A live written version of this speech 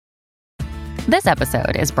This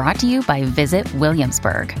episode is brought to you by Visit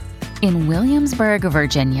Williamsburg. In Williamsburg,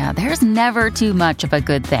 Virginia, there's never too much of a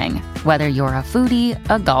good thing. Whether you're a foodie,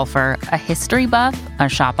 a golfer, a history buff, a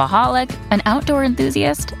shopaholic, an outdoor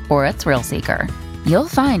enthusiast, or a thrill seeker, you'll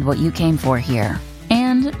find what you came for here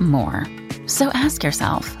and more. So ask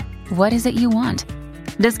yourself, what is it you want?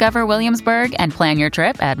 Discover Williamsburg and plan your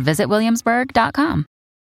trip at visitwilliamsburg.com.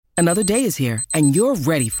 Another day is here, and you're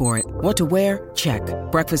ready for it. What to wear? Check.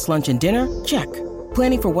 Breakfast, lunch, and dinner? Check.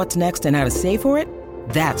 Planning for what's next and how to save for it?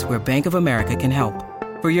 That's where Bank of America can help.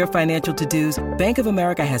 For your financial to-dos, Bank of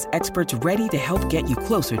America has experts ready to help get you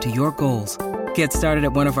closer to your goals. Get started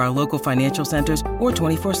at one of our local financial centers or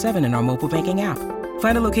 24/7 in our mobile banking app.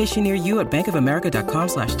 Find a location near you at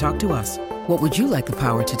bankofamerica.com/talktous. What would you like the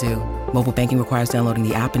power to do? Mobile banking requires downloading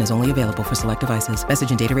the app and is only available for select devices.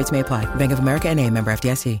 Message and data rates may apply. Bank of America N.A., member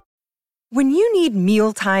FDIC. When you need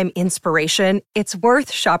mealtime inspiration, it's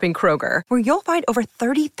worth shopping Kroger, where you'll find over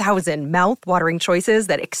 30,000 mouth-watering choices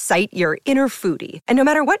that excite your inner foodie. And no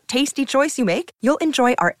matter what tasty choice you make, you'll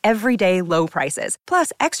enjoy our everyday low prices,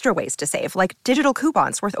 plus extra ways to save, like digital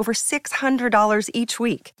coupons worth over $600 each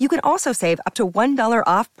week. You can also save up to $1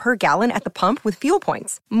 off per gallon at the pump with fuel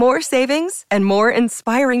points. More savings and more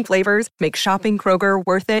inspiring flavors make shopping Kroger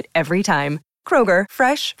worth it every time. Kroger,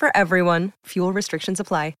 fresh for everyone. Fuel restrictions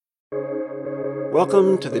apply.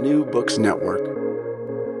 Welcome to the New Books Network.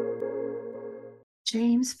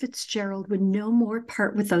 James Fitzgerald would no more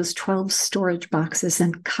part with those 12 storage boxes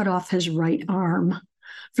than cut off his right arm,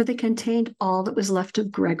 for they contained all that was left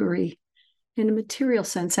of Gregory. In a material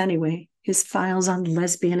sense, anyway, his files on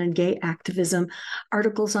lesbian and gay activism,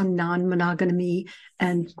 articles on non-monogamy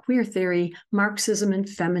and queer theory, Marxism and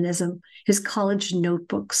feminism, his college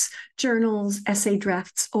notebooks, journals, essay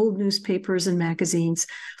drafts, old newspapers and magazines,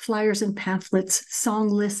 flyers and pamphlets, song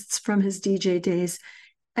lists from his DJ days,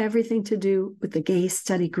 everything to do with the gay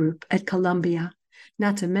study group at Columbia.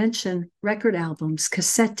 Not to mention record albums,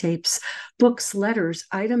 cassette tapes, books, letters,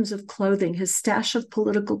 items of clothing, his stash of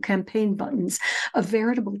political campaign buttons, a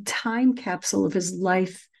veritable time capsule of his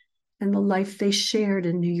life and the life they shared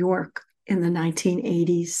in New York in the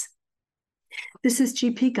 1980s. This is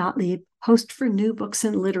G.P. Gottlieb, host for New Books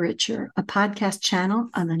and Literature, a podcast channel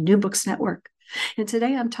on the New Books Network. And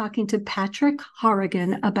today I'm talking to Patrick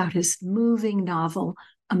Horrigan about his moving novel,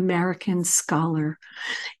 American Scholar.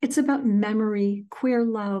 It's about memory, queer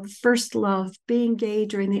love, first love, being gay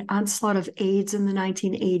during the onslaught of AIDS in the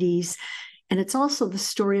 1980s. And it's also the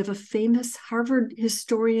story of a famous Harvard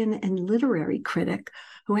historian and literary critic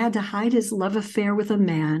who had to hide his love affair with a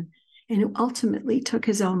man and who ultimately took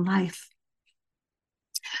his own life.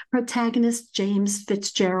 Protagonist James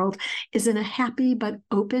Fitzgerald is in a happy but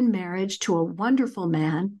open marriage to a wonderful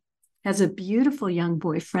man, has a beautiful young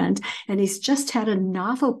boyfriend, and he's just had a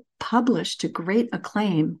novel published to great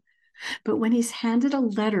acclaim. But when he's handed a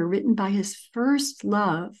letter written by his first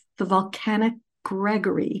love, the volcanic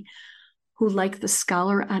Gregory, who, like the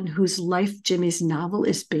scholar on whose life Jimmy's novel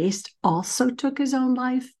is based, also took his own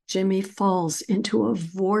life, Jimmy falls into a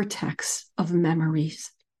vortex of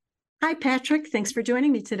memories. Hi, Patrick. Thanks for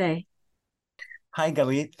joining me today. Hi,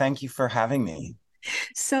 Galit. Thank you for having me.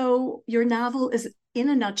 So your novel is, in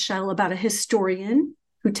a nutshell, about a historian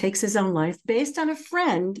who takes his own life based on a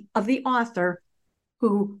friend of the author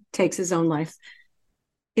who takes his own life.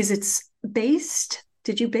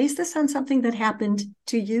 Did you base this on something that happened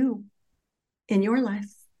to you in your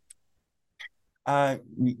life?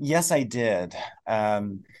 Yes, I did.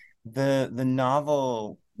 The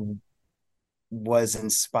novel was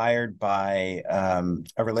inspired by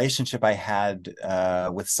a relationship I had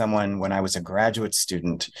with someone when I was a graduate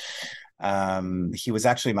student. He was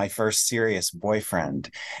actually my first serious boyfriend.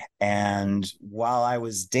 And while I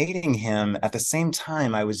was dating him, at the same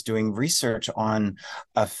time, I was doing research on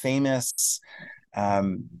a famous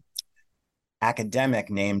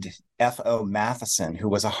academic named F.O. Matheson, who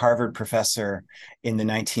was a Harvard professor in the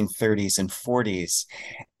 1930s and 40s.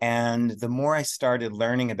 And the more I started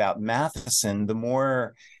learning about Matheson, the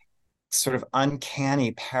more sort of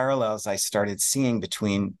uncanny parallels I started seeing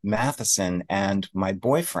between Matheson and my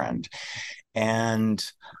boyfriend. And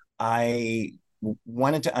I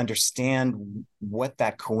wanted to understand what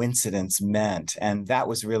that coincidence meant. And that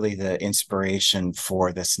was really the inspiration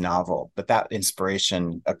for this novel. But that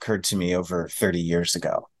inspiration occurred to me over 30 years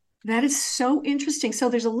ago. That is so interesting. So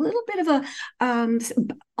there's a little bit of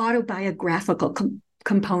a autobiographical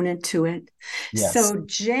component to it. Yes. So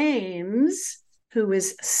James, who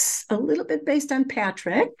is a little bit based on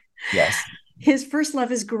Patrick, yes, his first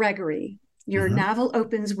love is Gregory. Your novel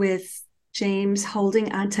opens with James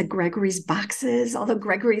holding onto Gregory's boxes, although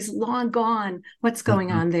Gregory's long gone. What's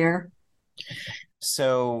going on there?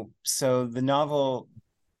 So the novel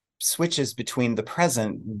switches between the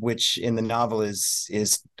present, which in the novel is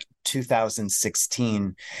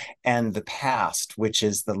 2016, and the past, which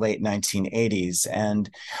is the late 1980s. And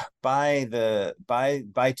by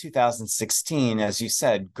 2016, as you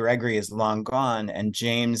said, Gregory is long gone, and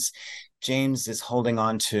James is holding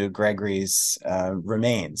on to Gregory's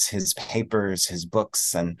remains, his papers, his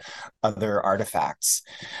books, and other artifacts.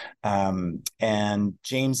 And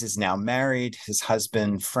James is now married. His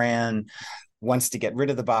husband, Fran, wants to get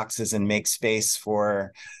rid of the boxes and make space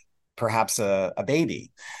for perhaps a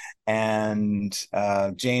baby. And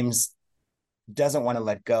James doesn't want to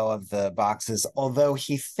let go of the boxes, although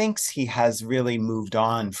he thinks he has really moved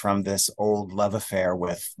on from this old love affair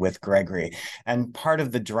with Gregory. And part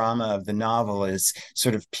of the drama of the novel is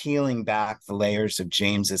sort of peeling back the layers of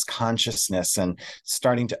James's consciousness and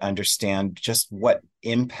starting to understand just what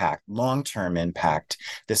impact, long-term impact,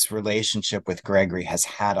 this relationship with Gregory has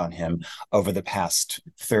had on him over the past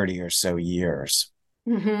 30 or so years.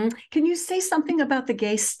 Mm-hmm. Can you say something about the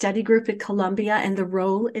gay study group at Columbia and the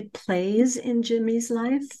role it plays in Jimmy's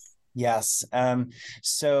life? Yes.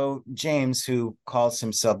 So James, who calls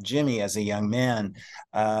himself Jimmy as a young man,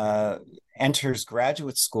 enters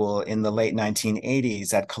graduate school in the late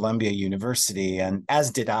 1980s at Columbia University, and as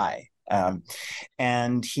did I.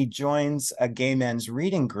 And he joins a gay men's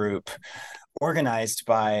reading group organized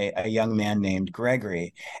by a young man named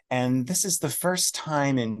Gregory. And this is the first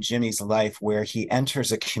time in Jimmy's life where he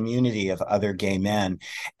enters a community of other gay men.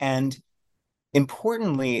 And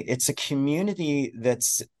importantly, it's a community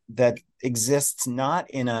that exists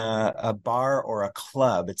not in a bar or a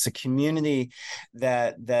club. It's a community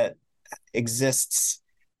that exists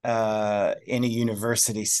in a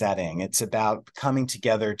university setting. It's about coming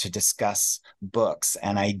together to discuss books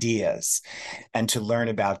and ideas and to learn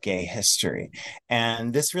about gay history.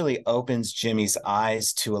 And this really opens Jimmy's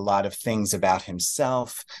eyes to a lot of things about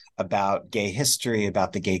himself, about gay history,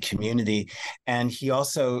 about the gay community. And he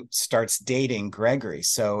also starts dating Gregory.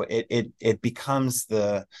 So it becomes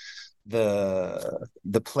the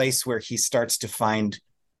place where he starts to find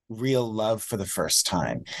real love for the first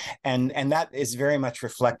time. And that is very much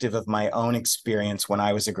reflective of my own experience when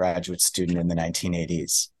I was a graduate student in the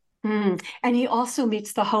 1980s. And he also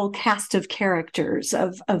meets the whole cast of characters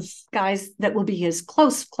of guys that will be his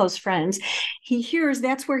close friends.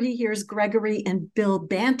 That's where he hears Gregory and Bill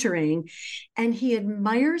bantering, and he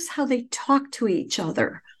admires how they talk to each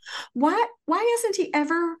other. Why hasn't he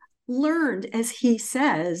ever learned, as he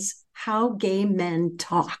says, how gay men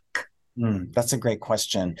talk? That's a great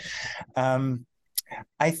question.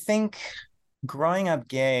 I think growing up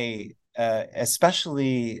gay,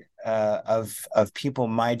 especially of people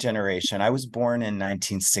my generation, I was born in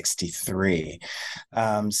 1963.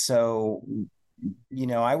 So,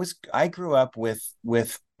 I grew up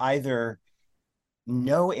with either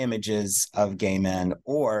no images of gay men,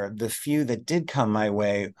 or the few that did come my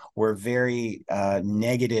way were very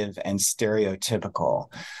negative and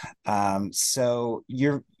stereotypical. So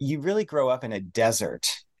you really grow up in a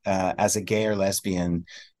desert as a gay or lesbian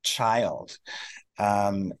child.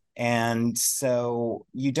 And so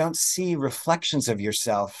you don't see reflections of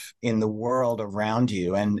yourself in the world around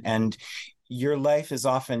you. And your life is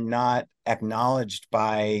often not acknowledged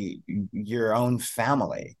by your own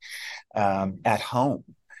family at home.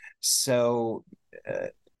 So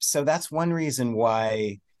that's one reason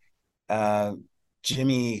why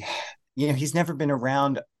Jimmy, he's never been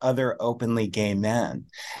around other openly gay men.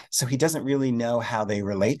 So he doesn't really know how they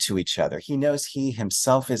relate to each other. He knows he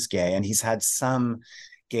himself is gay, and he's had some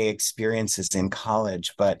gay experiences in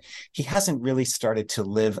college, but he hasn't really started to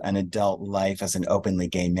live an adult life as an openly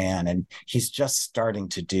gay man. And he's just starting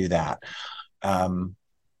to do that. I'll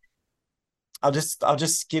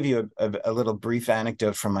just give you a little brief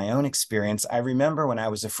anecdote from my own experience. I remember when I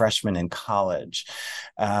was a freshman in college,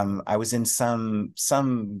 I was in some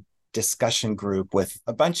discussion group with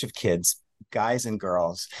a bunch of kids, guys and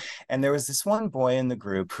girls. And there was this one boy in the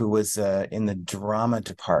group who was in the drama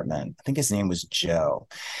department. I think his name was Joe.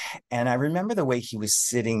 And I remember the way he was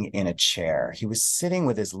sitting in a chair. He was sitting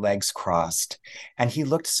with his legs crossed, and he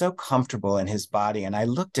looked so comfortable in his body. And I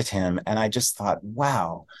looked at him and I just thought,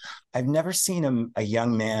 wow, I've never seen a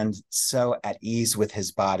young man so at ease with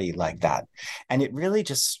his body like that. And it really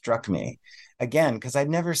just struck me again, because I'd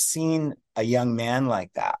never seen a young man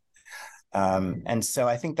like that. And so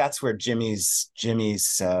I think that's where Jimmy's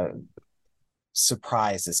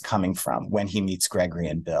surprise is coming from when he meets Gregory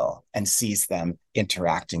and Bill and sees them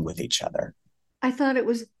interacting with each other. I thought it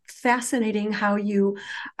was fascinating how you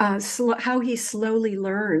how he slowly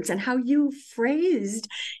learns and how you phrased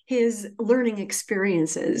his learning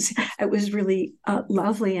experiences. It was really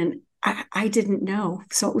lovely, and I didn't know,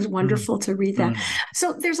 so it was wonderful to read that.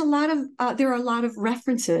 So there's a lot of there are a lot of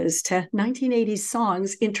references to 1980s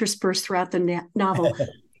songs interspersed throughout the novel.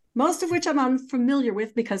 Most of which I'm unfamiliar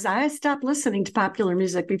with because I stopped listening to popular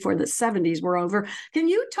music before the 70s were over. Can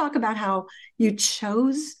you talk about how you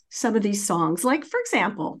chose some of these songs? Like, for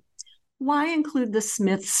example, why include the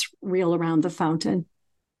Smiths' Reel Around the Fountain?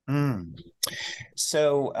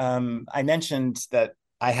 So I mentioned that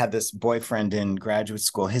I had this boyfriend in graduate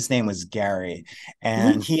school. His name was Gary,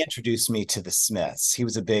 and he introduced me to the Smiths. He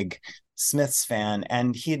was a big Smiths fan,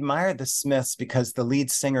 and he admired the Smiths because the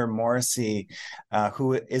lead singer, Morrissey,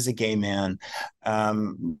 who is a gay man,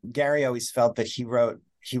 Gary always felt that he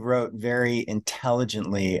wrote very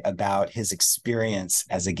intelligently about his experience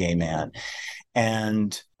as a gay man.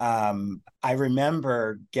 And I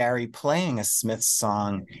remember Gary playing a Smiths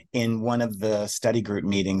song in one of the study group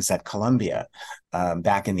meetings at Columbia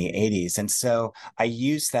back in the 80s. And so I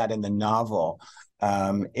used that in the novel.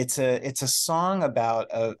 It's a song about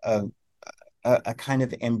a kind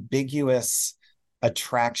of ambiguous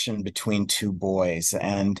attraction between two boys.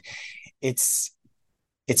 And it's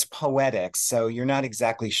poetic, so you're not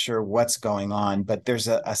exactly sure what's going on, but there's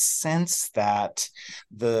a sense that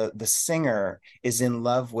the singer is in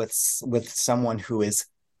love with someone who is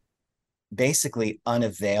basically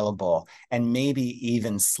unavailable and maybe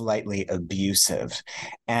even slightly abusive.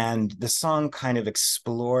 And the song kind of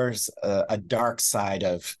explores a dark side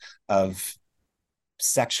of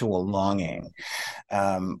sexual longing,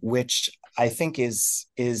 which I think is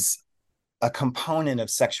a component of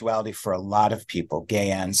sexuality for a lot of people, gay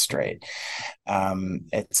and straight.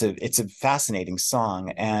 It's a fascinating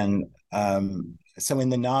song, and so in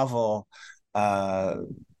the novel,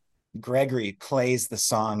 Gregory plays the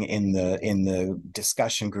song in the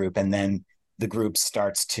discussion group, and then the group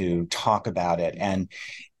starts to talk about it, and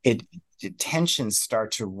tensions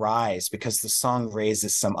start to rise because the song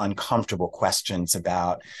raises some uncomfortable questions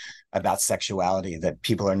about sexuality that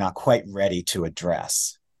people are not quite ready to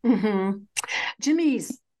address. Mm-hmm.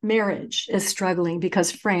 Jimmy's marriage is struggling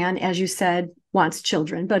because Fran, as you said, wants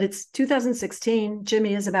children, but it's 2016.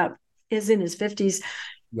 Jimmy is in his 50s.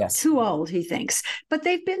 Yes. Too old, he thinks. But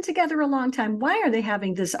they've been together a long time. Why are they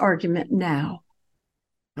having this argument now?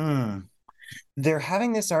 They're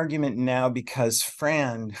having this argument now because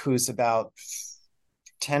Fran, who's about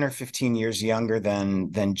 10 or 15 years younger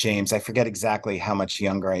than James, I forget exactly how much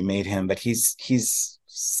younger I made him, but he's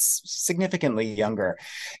significantly younger.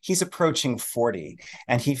 He's approaching 40,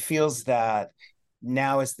 and he feels that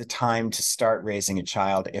now is the time to start raising a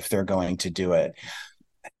child if they're going to do it.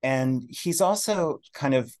 And he's also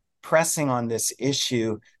kind of pressing on this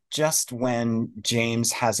issue just when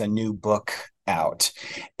James has a new book out.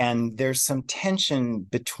 And there's some tension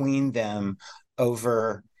between them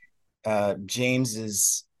over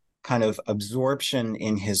James's kind of absorption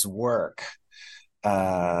in his work.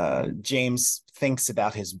 James thinks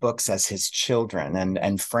about his books as his children,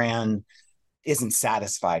 and Fran isn't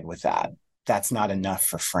satisfied with that. That's not enough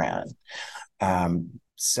for Fran.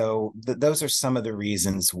 So those are some of the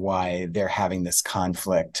reasons why they're having this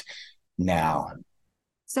conflict now.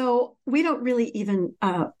 So we don't really even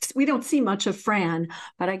we don't see much of Fran,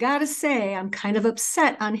 but I gotta say I'm kind of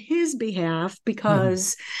upset on his behalf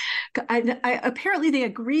because apparently they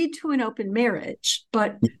agreed to an open marriage.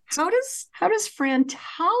 But how does Fran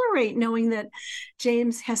tolerate knowing that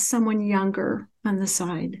James has someone younger on the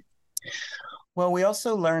side? Well, we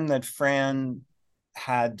also learned that Fran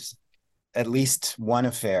had at least one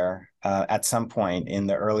affair at some point in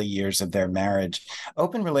the early years of their marriage.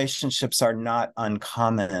 Open relationships are not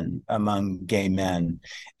uncommon among gay men,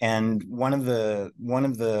 and one of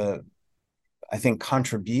the I think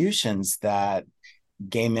contributions that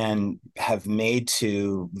gay men have made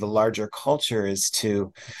to the larger culture is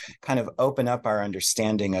to kind of open up our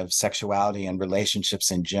understanding of sexuality and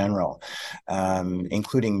relationships in general,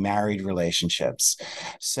 including married relationships.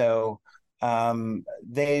 So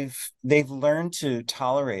they've learned to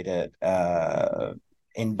tolerate it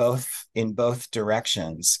in both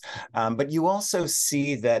directions, but you also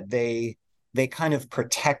see that they kind of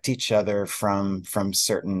protect each other from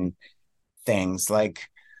certain things. Like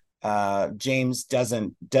James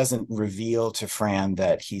doesn't reveal to Fran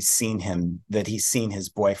that he's seen his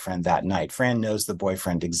boyfriend that night. Fran knows the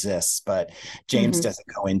boyfriend exists, but James doesn't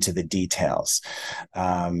go into the details.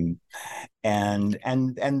 And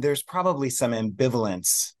there's probably some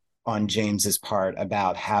ambivalence on James's part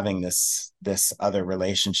about having this other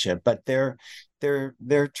relationship, but they're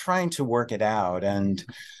trying to work it out. And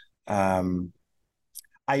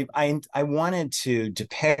I wanted to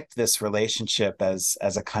depict this relationship as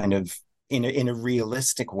a kind of in a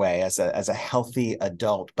realistic way, as a healthy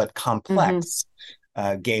adult but complex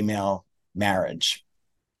gay male marriage.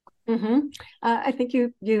 I think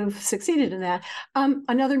you've succeeded in that.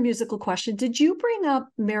 Another musical question: did you bring up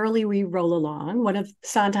 "Merrily We Roll Along," one of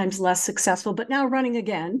Sondheim's less successful but now running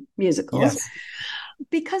again musicals? Yes.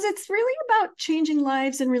 Because it's really about changing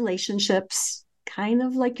lives and relationships, kind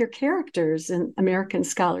of like your characters in American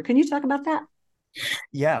Scholar. Can you talk about that?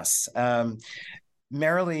 Yes.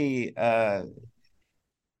 Merrily,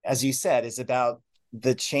 as you said, is about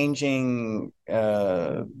the changing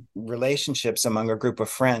relationships among a group of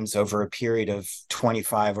friends over a period of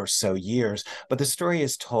 25 or so years. But the story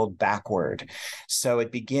is told backward. So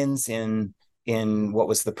it begins in what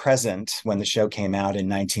was the present when the show came out in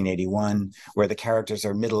 1981, where the characters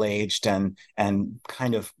are middle-aged and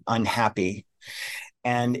kind of unhappy.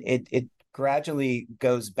 And it gradually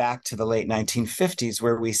goes back to the late 1950s,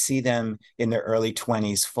 where we see them in their early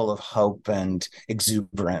 20s, full of hope and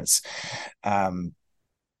exuberance.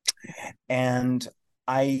 And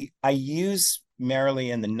I use Merrily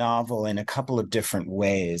in the novel in a couple of different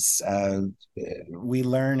ways. We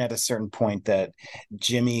learn at a certain point that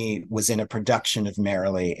Jimmy was in a production of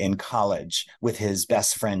Merrily in college with his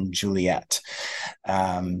best friend Juliet.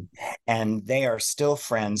 And they are still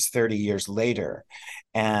friends 30 years later.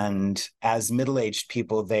 And as middle-aged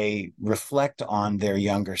people, they reflect on their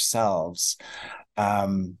younger selves.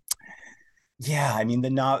 Yeah, I mean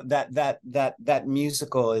that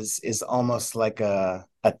musical is almost like a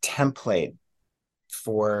template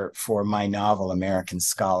for my novel American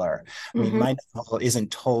Scholar. I mean, my novel isn't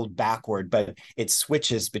told backward, but it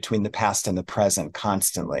switches between the past and the present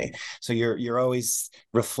constantly. So you're always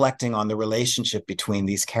reflecting on the relationship between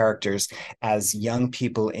these characters as young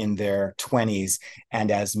people in their 20s and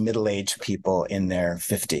as middle-aged people in their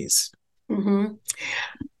 50s.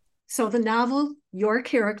 So the novel your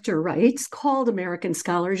character writes, called American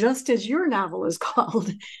Scholar, just as your novel is called.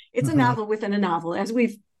 It's a novel within a novel, as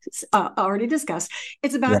we've already discussed.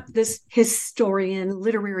 It's about this historian,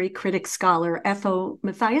 literary critic, scholar, F.O.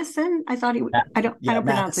 Mathiasson. I thought he would, I don't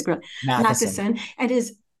pronounce it correctly. Matheson, and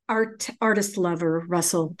his artist lover,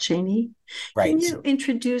 Russell Cheney. Right. Can you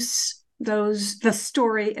introduce the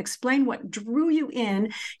story, explain what drew you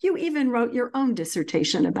in? You even wrote your own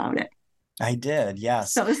dissertation about it. I did,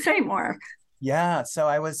 yes. So say more. Yeah, so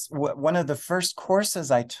I was one of the first courses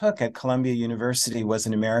I took at Columbia University was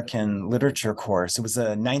an American literature course. It was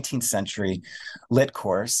a 19th century lit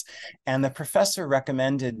course, and the professor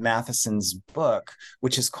recommended Matheson's book,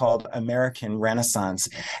 which is called American Renaissance,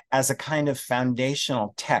 as a kind of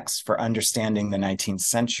foundational text for understanding the 19th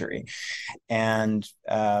century. And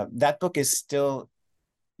that book is still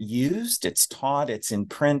used, it's taught, it's in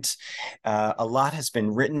print. A lot has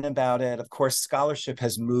been written about it. Of course, scholarship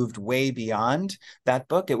has moved way beyond that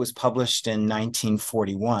book. It was published in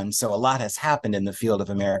 1941, so a lot has happened in the field of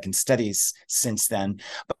American studies since then,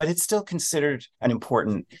 but it's still considered an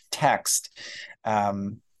important text.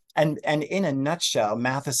 And in a nutshell,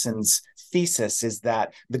 Matheson's thesis is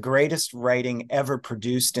that the greatest writing ever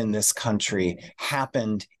produced in this country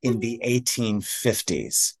happened in the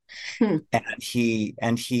 1850s.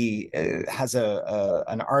 And he has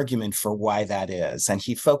an argument for why that is. And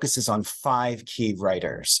he focuses on 5 key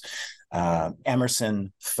writers,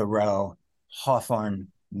 Emerson, Thoreau, Hawthorne,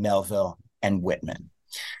 Melville, and Whitman.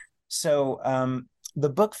 So the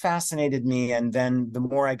book fascinated me. And then the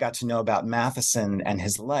more I got to know about Matheson and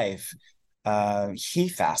his life, he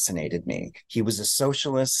fascinated me. He was a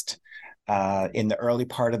socialist. In the early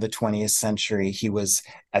part of the 20th century, he was,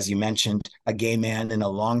 as you mentioned, a gay man in a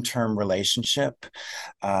long-term relationship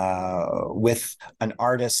with an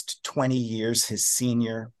artist 20 years his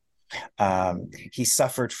senior. He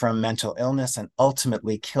suffered from mental illness and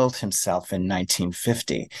ultimately killed himself in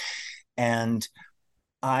 1950. And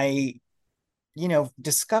I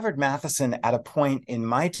discovered Matheson at a point in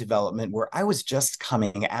my development where I was just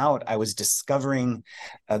coming out. I was discovering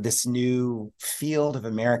this new field of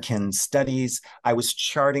American studies. I was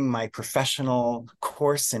charting my professional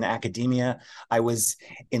course in academia. I was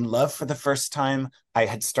in love for the first time. I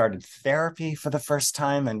had started therapy for the first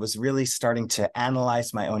time and was really starting to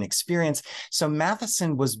analyze my own experience. So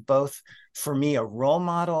Matheson was both, for me, a role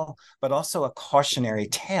model, but also a cautionary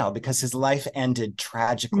tale because his life ended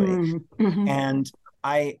tragically. And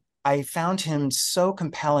I found him so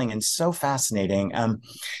compelling and so fascinating.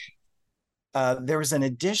 There was an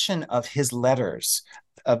edition of his letters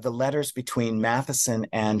of the letters between Matheson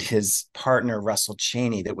and his partner, Russell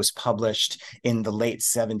Cheney, that was published in the late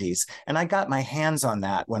 70s. And I got my hands on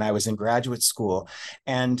that when I was in graduate school.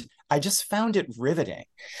 And I just found it riveting.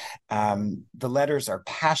 The letters are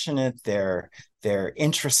passionate, they're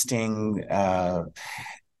interesting.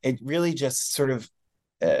 It really just sort of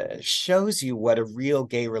shows you what a real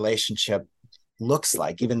gay relationship looks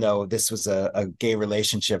like, even though this was a gay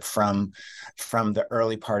relationship from the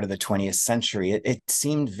early part of the 20th century. It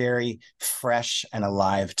seemed very fresh and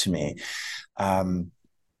alive to me.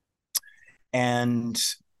 And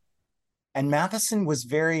Matheson was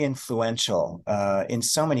very influential in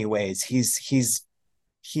so many ways.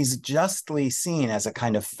 He's justly seen as a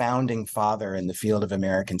kind of founding father in the field of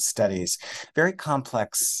American studies, very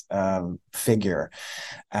complex figure.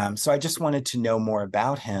 So I just wanted to know more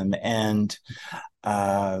about him. And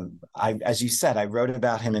as you said, I wrote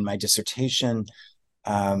about him in my dissertation,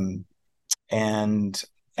 and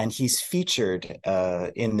he's featured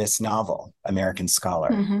in this novel, American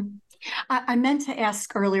Scholar. Mm-hmm. I meant to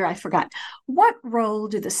ask earlier, I forgot. What role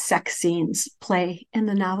do the sex scenes play in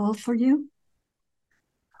the novel for you?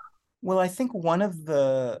 Well, I think one of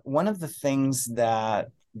the things that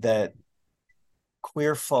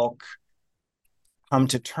queer folk come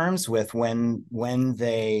to terms with when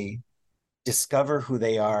they discover who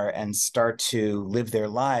they are and start to live their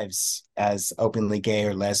lives as openly gay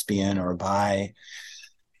or lesbian or bi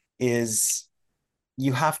is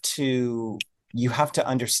you have to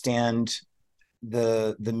understand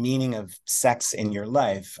the meaning of sex in your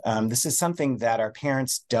life. This is something that our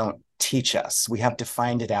parents don't teach us. We have to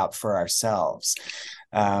find it out for ourselves.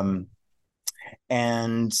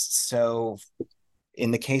 And so in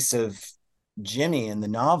the case of Jimmy in the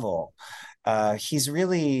novel, he's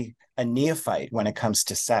really a neophyte when it comes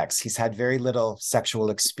to sex. He's had very little sexual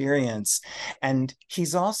experience, and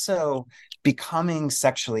he's also becoming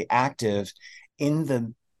sexually active in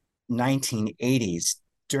the 1980s.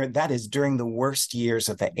 That is during the worst years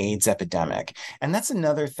of the AIDS epidemic. And that's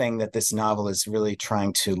another thing that this novel is really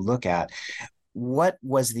trying to look at. What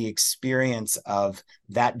was the experience of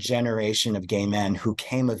that generation of gay men who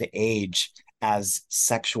came of age as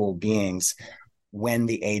sexual beings when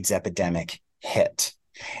the AIDS epidemic hit?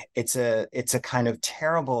 It's a kind of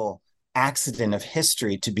terrible accident of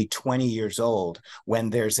history to be 20 years old when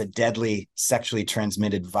there's a deadly sexually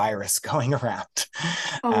transmitted virus going around.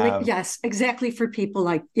 Yes, exactly. For people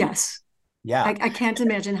like, yes. Yeah. I can't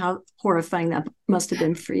imagine how horrifying that must have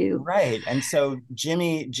been for you. Right. And so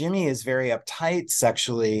Jimmy is very uptight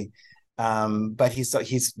sexually, but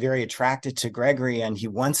he's very attracted to Gregory, and he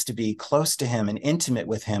wants to be close to him and intimate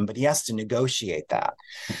with him, but he has to negotiate that.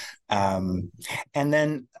 And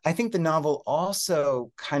then I think the novel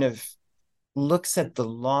also kind of looks at the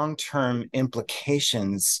long-term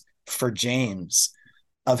implications for James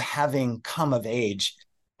of having come of age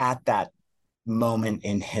at that moment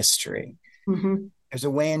in history. Mm-hmm. There's a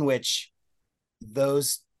way in which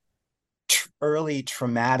those early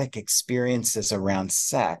traumatic experiences around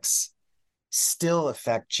sex still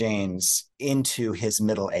affect James into his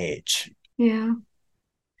middle age. Yeah.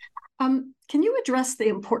 Can you address the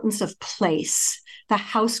importance of place? The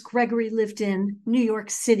house Gregory lived in, New York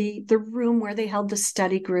City, the room where they held the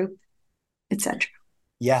study group, etc.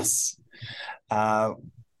 Yes. Well,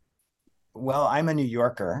 I'm a New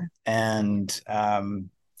Yorker, and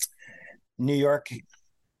New York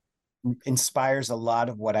inspires a lot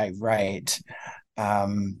of what I write.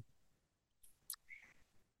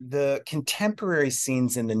 The contemporary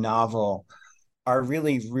scenes in the novel are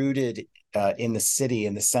really rooted in the city,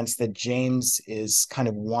 in the sense that James is kind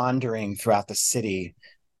of wandering throughout the city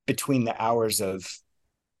between the hours of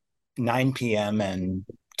 9 p.m. and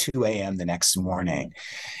 2 a.m. the next morning.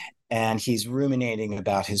 And he's ruminating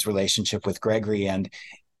about his relationship with Gregory. And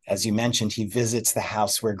as you mentioned, he visits the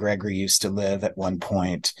house where Gregory used to live at one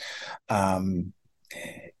point. And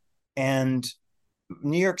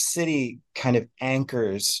New York City kind of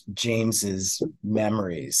anchors James's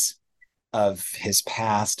memories of his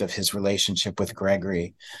past, of his relationship with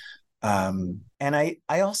Gregory. And I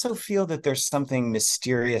also feel that there's something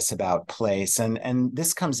mysterious about place, and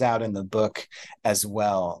this comes out in the book as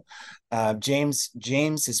well. James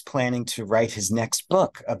is planning to write his next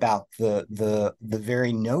book about the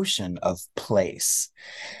very notion of place.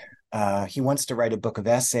 He wants to write a book of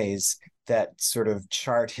essays that sort of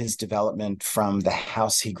chart his development from the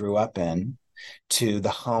house he grew up in to the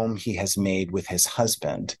home he has made with his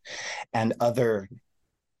husband and other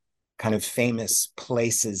kind of famous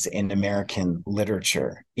places in American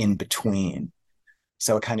literature in between.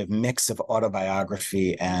 So a kind of mix of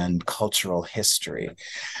autobiography and cultural history.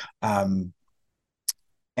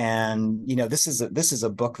 And this is a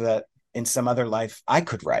book that in some other life I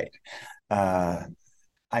could write.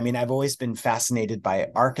 I mean, I've always been fascinated by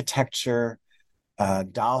architecture,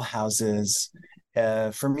 doll houses.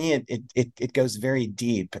 For me, it goes very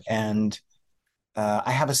deep, and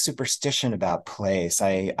I have a superstition about place.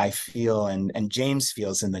 I feel, and James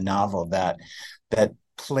feels in the novel, that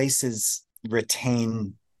places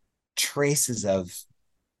retain traces of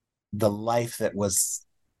the life that was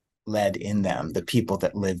led in them, the people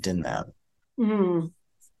that lived in them. Mm.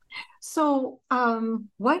 So,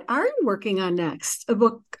 what are you working on next? A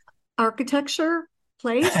book, architecture,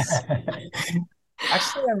 place?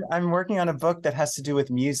 Actually, I'm working on a book that has to do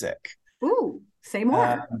with music. Ooh, say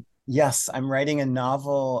more. Yes, I'm writing a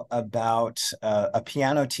novel about a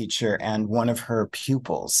piano teacher and one of her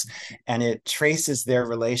pupils, and it traces their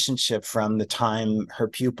relationship from the time her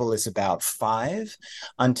pupil is about 5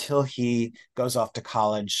 until he goes off to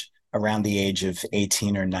college around the age of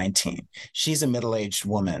 18 or 19. She's a middle-aged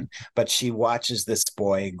woman, but she watches this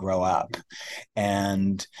boy grow up.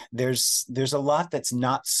 And there's a lot that's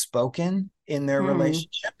not spoken in their Mm.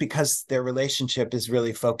 relationship because their relationship is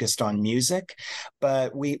really focused on music,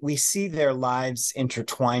 but we see their lives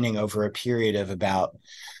intertwining over a period of about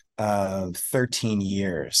 13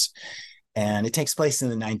 years, and it takes place in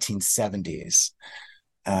the 1970s.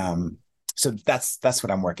 So that's what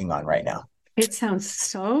I'm working on right now. It sounds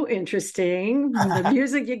so interesting. The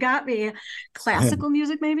music, you got me. Classical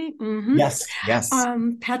music, maybe? Mm-hmm. Yes, yes.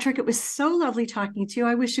 Patrick, it was so lovely talking to you.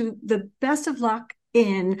 I wish you the best of luck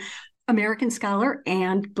in American Scholar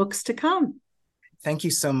and books to come. Thank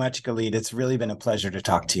you so much, Galit. It's really been a pleasure to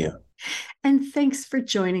talk to you. And thanks for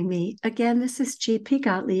joining me. Again, this is G.P.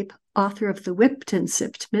 Gottlieb, author of the Whipped and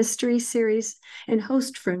Sipped Mystery Series and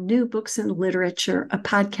host for New Books in Literature, a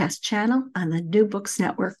podcast channel on the New Books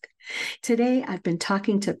Network. Today, I've been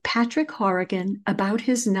talking to Patrick Horrigan about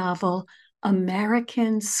his novel,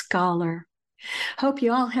 American Scholar. Hope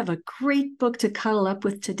you all have a great book to cuddle up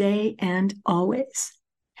with today and always.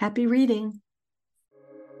 Happy reading.